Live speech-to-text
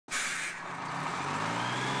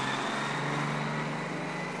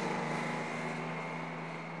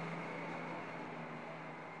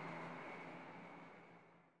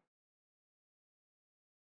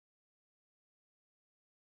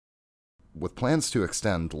With plans to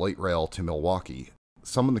extend light rail to Milwaukee,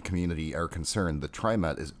 some in the community are concerned that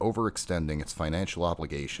TriMet is overextending its financial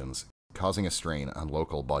obligations, causing a strain on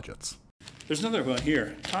local budgets. There's another one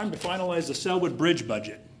here. Time to finalize the Selwood Bridge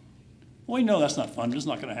budget. Well, we know that's not funded. It's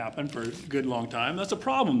not going to happen for a good long time. That's a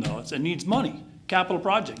problem, though. It needs money. Capital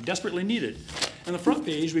project, desperately needed. On the front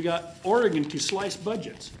page, we got Oregon to slice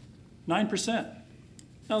budgets, 9%.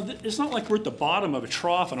 Now, it's not like we're at the bottom of a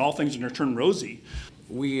trough and all things are going to turn rosy.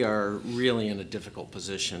 We are really in a difficult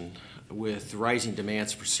position with rising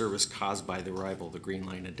demands for service caused by the arrival of the Green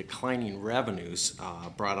Line and declining revenues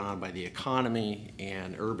brought on by the economy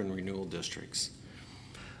and urban renewal districts.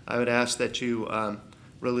 I would ask that you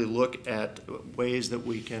really look at ways that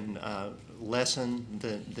we can lessen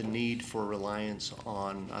the need for reliance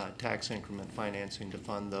on tax increment financing to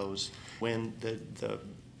fund those. When the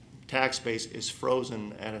tax base is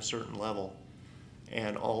frozen at a certain level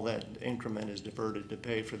and all that increment is diverted to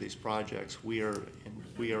pay for these projects, we are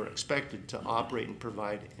expected to operate and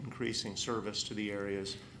provide increasing service to the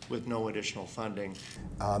areas with no additional funding.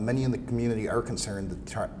 Many in the community are concerned that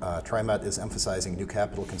TriMet is emphasizing new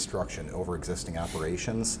capital construction over existing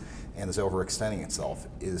operations and is overextending itself.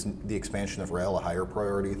 Is the expansion of rail a higher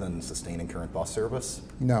priority than sustaining current bus service?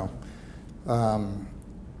 No.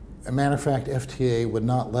 A matter of fact, FTA would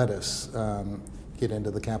not let us get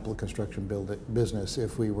into the capital construction business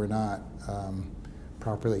if we were not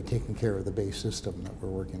properly taking care of the base system that we're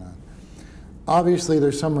working on. Obviously,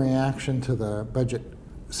 there's some reaction to the budget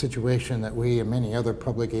situation that we and many other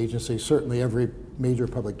public agencies, certainly every major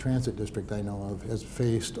public transit district I know of, has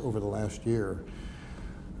faced over the last year.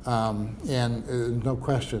 And no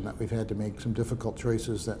question that we've had to make some difficult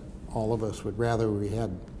choices that all of us would rather we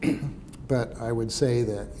had. But I would say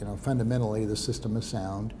that, you know, fundamentally the system is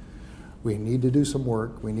sound. We need to do some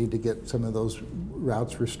work. We need to get some of those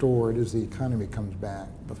routes restored as the economy comes back.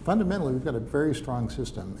 But fundamentally, we've got a very strong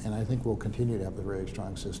system, and I think we'll continue to have a very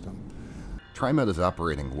strong system. TriMet is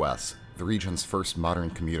operating WES, the region's first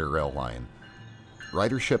modern commuter rail line.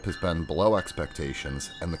 Ridership has been below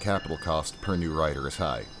expectations, and the capital cost per new rider is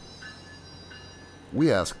high.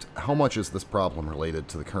 We asked, how much is this problem related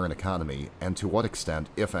to the current economy, and to what extent,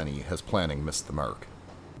 if any, has planning missed the mark?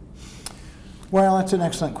 Well, that's an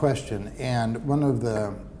excellent question, and one of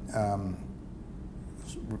the,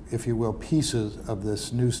 if you will, pieces of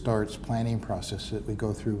this New Starts planning process that we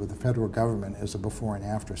go through with the federal government is a before and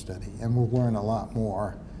after study, and we'll learn a lot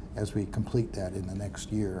more as we complete that in the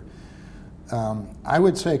next year. I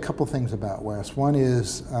would say a couple things about WES. One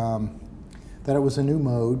is that it was a new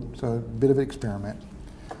mode, so a bit of an experiment.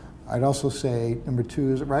 I'd also say, number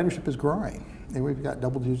two, is that ridership is growing, and we've got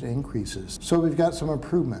double-digit increases. So we've got some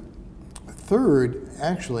improvement. Third,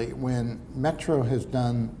 actually, when Metro has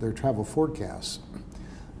done their travel forecasts,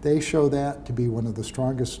 they show that to be one of the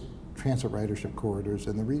strongest transit ridership corridors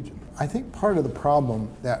in the region. I think part of the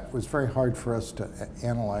problem that was very hard for us to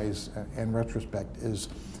analyze in retrospect is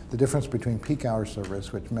the difference between peak hour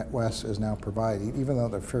service, which MetWest is now providing, even though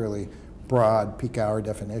they're fairly broad peak hour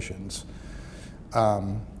definitions,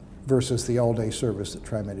 versus the all-day service that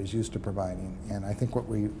TriMet is used to providing. And I think what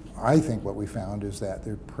we found is that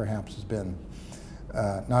there perhaps has been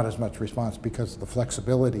not as much response because the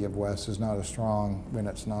flexibility of WES is not as strong when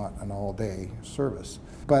it's not an all-day service.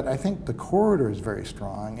 But I think the corridor is very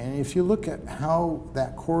strong, and if you look at how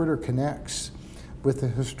that corridor connects with the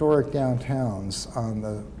historic downtowns on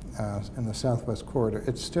the in the Southwest Corridor,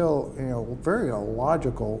 it's still, you know, very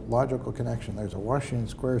logical connection. There's a Washington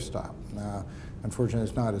Square stop. Now, unfortunately,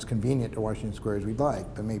 it's not as convenient to Washington Square as we'd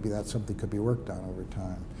like, but maybe that's something that could be worked on over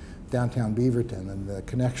time. Downtown Beaverton and the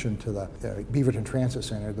connection to the Beaverton Transit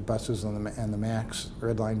Center, the buses and the MAX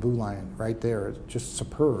Red Line, Blue Line, right there, it's just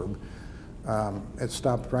superb. It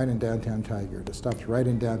stopped right in downtown Tigard. It stops right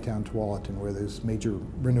in downtown Tualatin, where there's major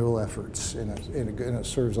renewal efforts, and it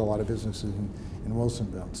serves a lot of businesses in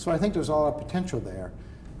Wilsonville. So I think there's a lot of potential there,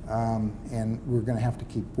 and we're going to have to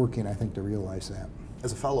keep working, I think, to realize that.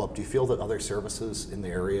 As a follow-up, do you feel that other services in the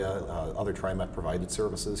area, other TriMet provided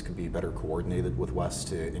services, could be better coordinated with WES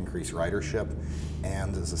to increase ridership?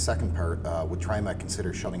 And as a second part, would TriMet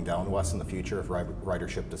consider shutting down WES in the future if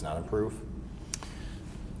ridership does not improve?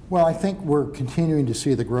 Well, I think we're continuing to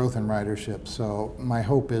see the growth in ridership, so my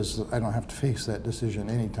hope is that I don't have to face that decision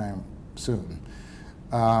anytime soon.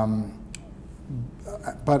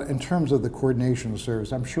 But in terms of the coordination of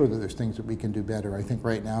service, I'm sure that there's things that we can do better. I think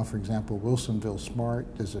right now, for example, Wilsonville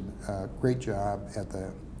Smart does a great job at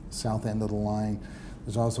the south end of the line.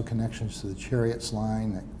 There's also connections to the Chariots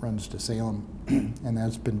line that runs to Salem, and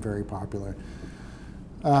that's been very popular.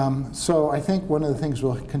 So I think one of the things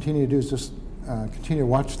we'll continue to do is just continue to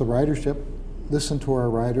watch the ridership, listen to our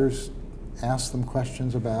riders, ask them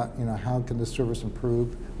questions about, how can this service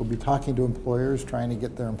improve. We'll be talking to employers, trying to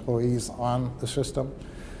get their employees on the system.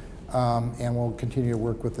 And we'll continue to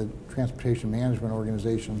work with the transportation management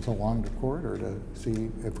organizations along the corridor to see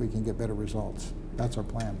if we can get better results. That's our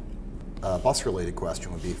plan. A bus-related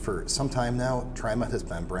question would be, for some time now, TriMet has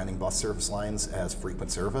been branding bus service lines as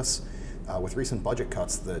frequent service. With recent budget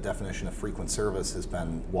cuts, the definition of frequent service has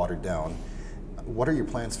been watered down. What are your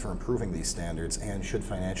plans for improving these standards, and should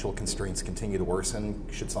financial constraints continue to worsen,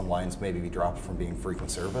 should some lines maybe be dropped from being frequent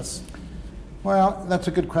service? Well, that's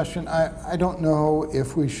a good question. I don't know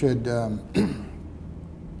if we should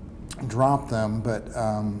drop them, but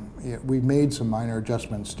we made some minor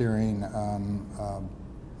adjustments during,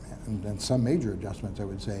 and some major adjustments, I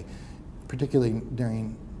would say, particularly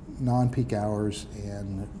during non-peak hours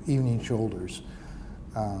and evening shoulders.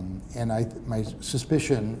 And my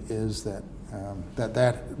suspicion is that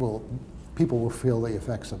people will feel the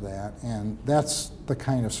effects of that, and that's the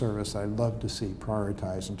kind of service I'd love to see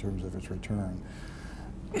prioritized in terms of its return.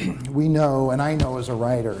 We know, and I know as a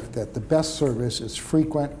rider, that the best service is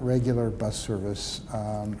frequent, regular bus service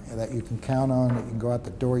that you can count on, that you can go out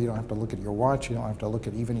the door, you don't have to look at your watch, you don't have to look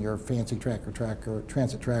at even your fancy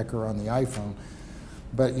transit tracker on the iPhone,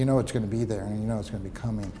 but you know it's going to be there and you know it's going to be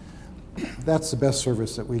coming. That's the best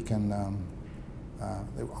service that we can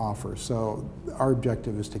offer. So our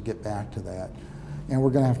objective is to get back to that. And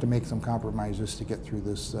we're going to have to make some compromises to get through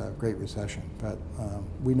this great recession. But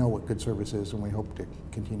we know what good service is, and we hope to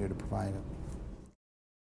continue to provide it.